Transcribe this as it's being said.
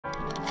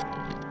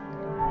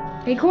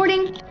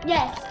Recording?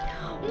 Yes.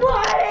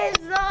 What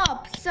is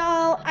up? So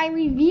I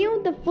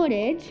reviewed the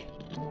footage.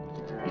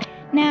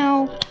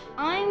 Now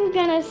I'm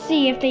gonna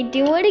see if they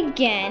do it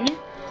again.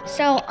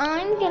 So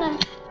I'm gonna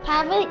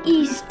have it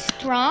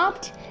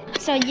eavesdropped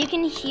so you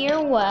can hear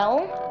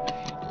well.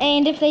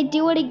 And if they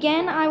do it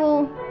again, I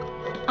will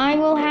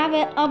have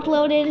it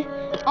uploaded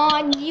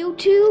on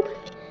YouTube.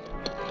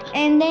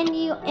 And then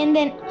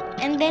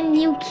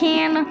you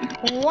can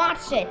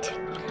watch it.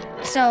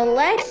 So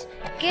let's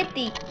get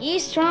the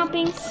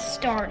eavesdropping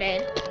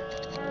started.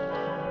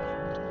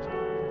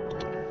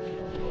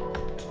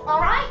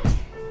 Alright,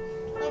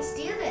 let's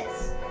do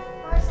this.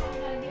 First I'm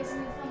gonna do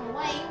something from a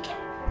link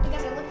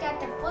because I looked at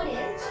the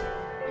footage,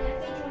 and if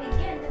they do it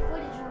again, the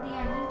footage will be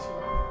on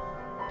YouTube.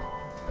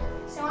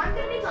 So I'm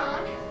gonna be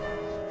gone.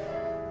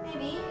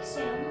 Maybe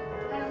soon.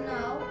 I don't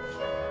know.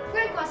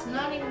 Great question, I'm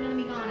not even gonna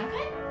be gone,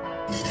 okay?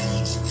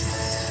 Please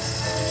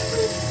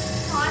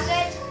pause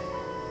it.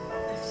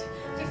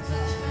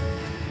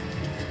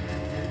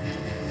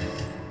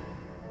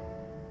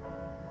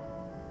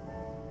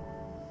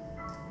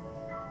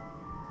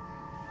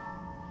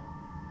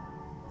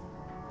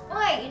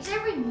 Wait, it's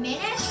every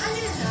minute? I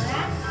didn't know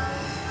that.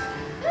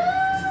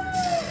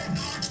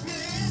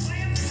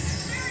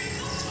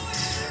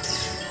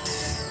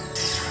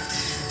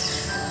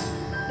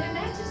 Then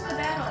that's just the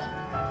battle.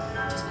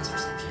 Just missed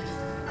reception.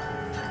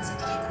 Can't seem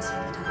to get that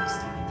server done this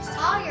time.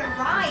 Oh, you're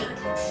right.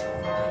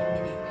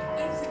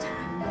 Every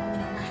time, 1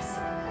 minute less.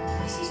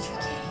 This is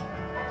tricky.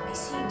 It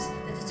seems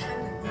that the time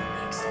loop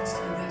only extends to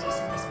the radius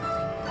of this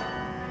building.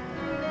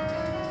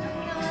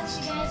 No, that's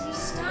you guys. You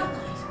stop.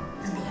 Life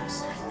and the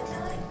outside of the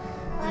building.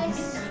 When Let's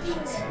midnight do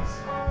hits, this.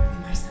 we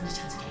might stand a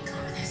chance of getting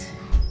clear of this.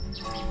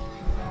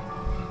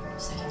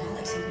 Second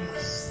building signal.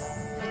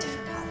 A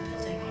different part of the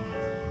building.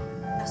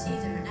 That's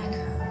either an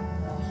echo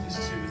or... There's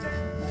two of them.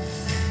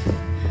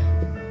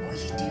 What are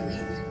you doing?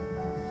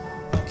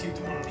 I'll keep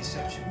the one on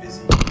reception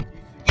busy.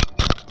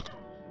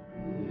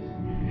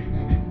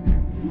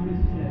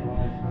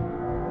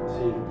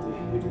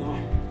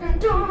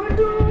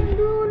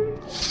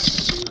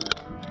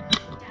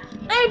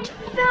 It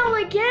fell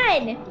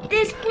again!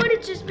 This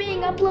footage is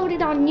being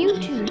uploaded on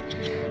YouTube.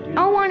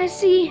 I want to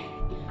see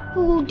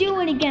who will do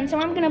it again, so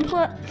I'm gonna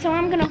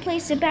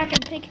place it back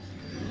and pick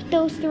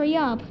those three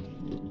up.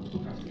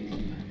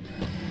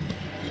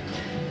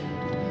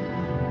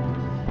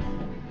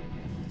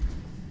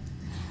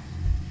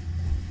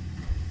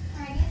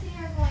 Alright, you think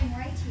you're going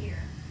right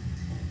here.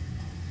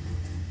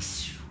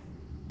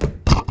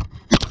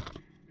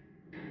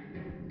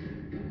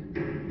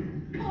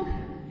 Oh,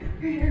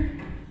 you're here.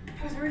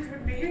 I was worried you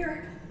wouldn't be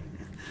here.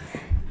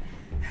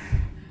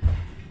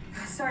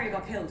 Sorry you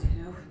got killed,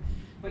 you know.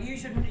 But you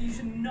should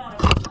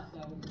not have done that,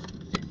 though.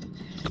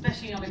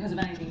 Especially not because of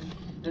anything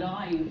that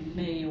I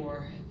may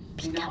or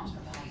may not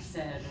have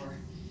said or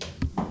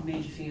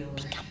made you feel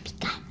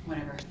or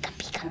whatever.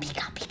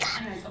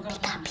 Anyways, I've got a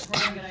plan. We're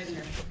gonna get out of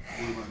here.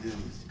 What about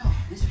them? Oh,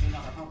 this should be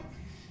not a problem.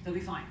 They'll be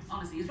fine.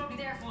 Honestly, it's probably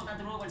their fault that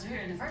the robots are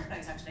here in the first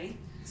place, actually.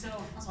 So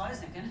that's what I was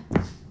thinking.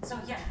 So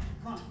yeah,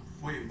 come on.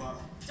 Wait, but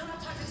Don't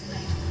have time to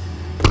explain.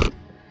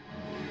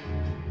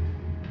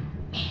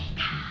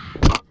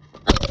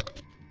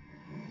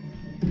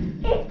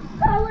 It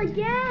fell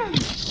again!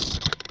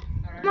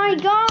 My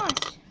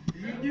gosh!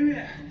 you do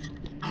that.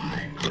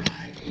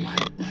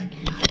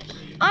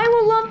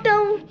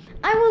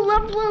 I will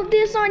upload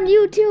this on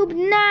YouTube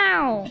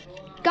now.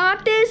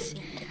 Got this?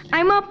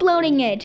 I'm uploading it.